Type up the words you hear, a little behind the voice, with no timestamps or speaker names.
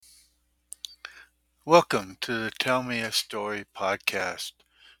Welcome to the Tell Me a Story podcast.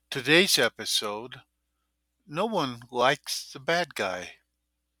 Today's episode: No one likes the bad guy.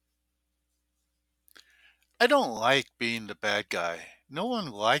 I don't like being the bad guy. No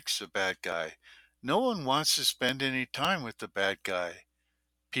one likes the bad guy. No one wants to spend any time with the bad guy.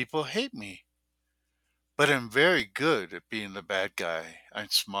 People hate me. But I'm very good at being the bad guy. I'm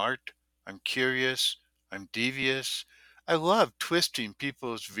smart. I'm curious. I'm devious. I love twisting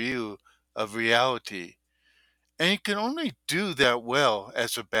people's view of reality. And you can only do that well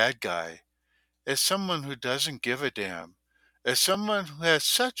as a bad guy, as someone who doesn't give a damn, as someone who has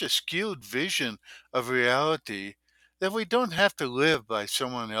such a skewed vision of reality that we don't have to live by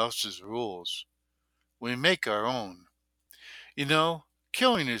someone else's rules. We make our own. You know,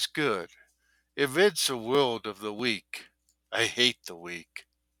 killing is good. It rids the world of the weak. I hate the weak.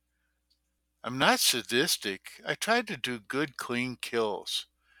 I'm not sadistic. I try to do good, clean kills.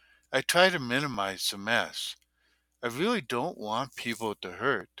 I try to minimize the mess. I really don't want people to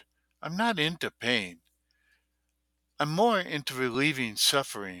hurt. I'm not into pain. I'm more into relieving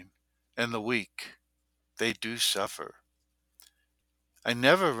suffering and the weak. They do suffer. I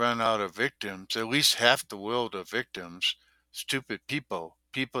never run out of victims, at least half the world of victims. Stupid people,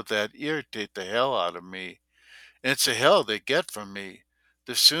 people that irritate the hell out of me. And it's the hell they get from me.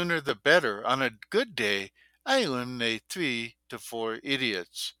 The sooner the better. On a good day, I eliminate 3 to 4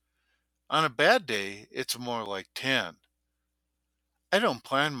 idiots. On a bad day, it's more like 10. I don't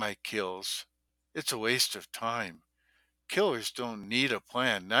plan my kills. It's a waste of time. Killers don't need a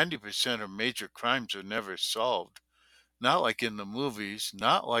plan. 90% of major crimes are never solved. Not like in the movies,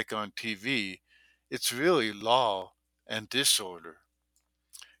 not like on TV. It's really law and disorder.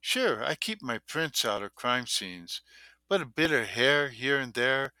 Sure, I keep my prints out of crime scenes, but a bit of hair here and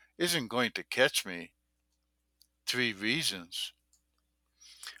there isn't going to catch me. 3 reasons.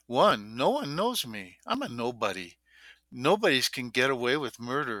 One, no one knows me. I'm a nobody. Nobodies can get away with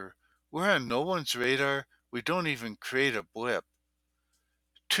murder. We're on no one's radar. We don't even create a blip.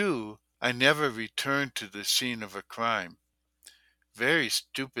 Two, I never return to the scene of a crime. Very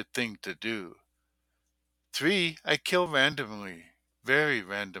stupid thing to do. Three, I kill randomly. Very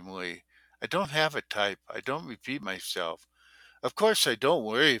randomly. I don't have a type. I don't repeat myself. Of course, I don't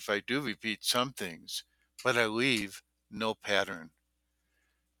worry if I do repeat some things, but I leave no pattern.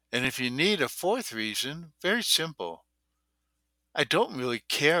 And if you need a fourth reason, very simple. I don't really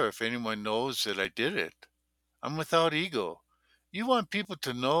care if anyone knows that I did it. I'm without ego. You want people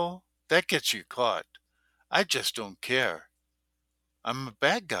to know, that gets you caught. I just don't care. I'm a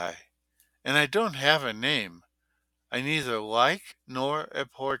bad guy, and I don't have a name. I neither like nor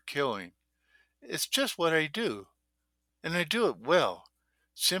abhor killing. It's just what I do, and I do it well,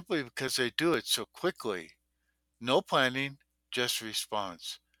 simply because I do it so quickly. No planning, just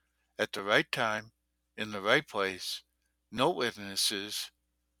response. At the right time, in the right place. No witnesses.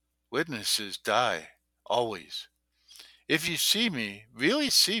 Witnesses die, always. If you see me, really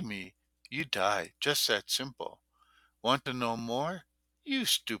see me, you die. Just that simple. Want to know more? You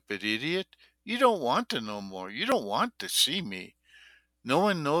stupid idiot. You don't want to know more. You don't want to see me. No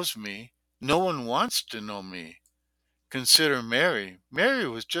one knows me. No one wants to know me. Consider Mary. Mary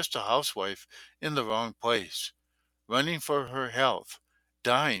was just a housewife in the wrong place, running for her health,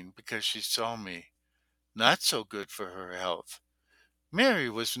 dying because she saw me. Not so good for her health.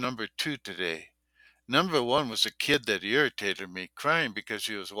 Mary was number two today. Number one was a kid that irritated me, crying because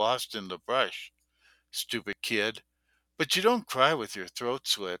he was lost in the brush. Stupid kid. But you don't cry with your throat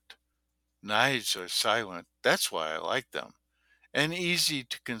slit. Knives are silent. That's why I like them. And easy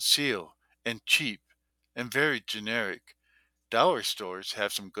to conceal, and cheap, and very generic. Dollar stores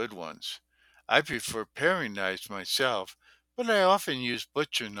have some good ones. I prefer paring knives myself, but I often use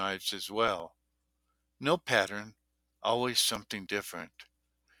butcher knives as well. No pattern, always something different.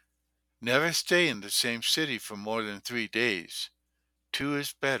 Never stay in the same city for more than 3 days. Two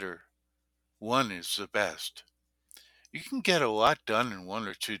is better, one is the best. You can get a lot done in 1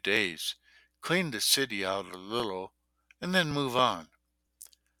 or 2 days. Clean the city out a little, and then move on.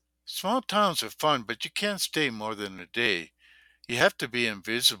 Small towns are fun, but you can't stay more than a day. You have to be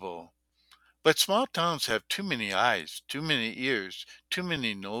invisible. But small towns have too many eyes, too many ears, too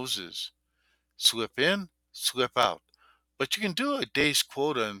many noses. Slip in, slip out. But you can do a day's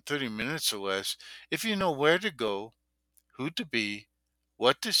quota in 30 minutes or less if you know where to go, who to be,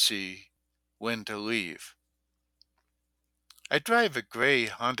 what to see, when to leave. I drive a gray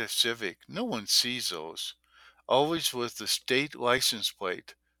Honda Civic. No one sees those. Always with the state license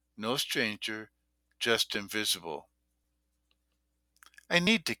plate. No stranger, just invisible. I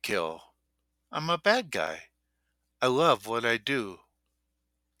need to kill. I'm a bad guy. I love what I do.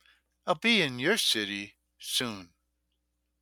 I'll be in your city soon.